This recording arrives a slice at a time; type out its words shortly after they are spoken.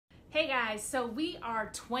Hey guys, so we are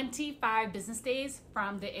 25 business days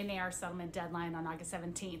from the NAR Settlement deadline on August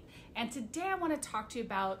 17th. And today I want to talk to you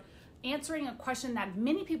about answering a question that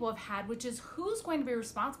many people have had, which is who's going to be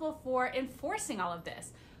responsible for enforcing all of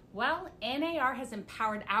this? Well, NAR has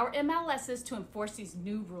empowered our MLSs to enforce these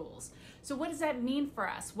new rules. So what does that mean for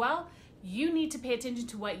us? Well, you need to pay attention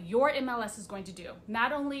to what your MLS is going to do.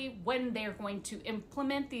 Not only when they're going to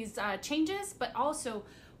implement these changes, but also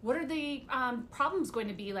what are the problems going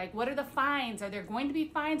to be like? What are the fines? Are there going to be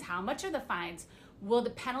fines? How much are the fines? Will the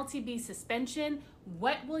penalty be suspension?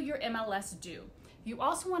 What will your MLS do? You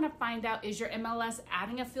also want to find out, is your MLS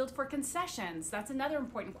adding a field for concessions? That's another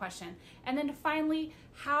important question. And then finally,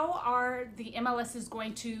 how are the MLSs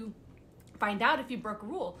going to find out if you broke a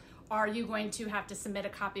rule? Are you going to have to submit a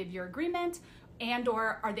copy of your agreement?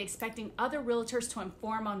 And/or are they expecting other realtors to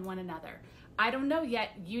inform on one another? I don't know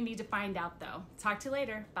yet. You need to find out though. Talk to you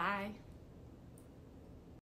later. Bye.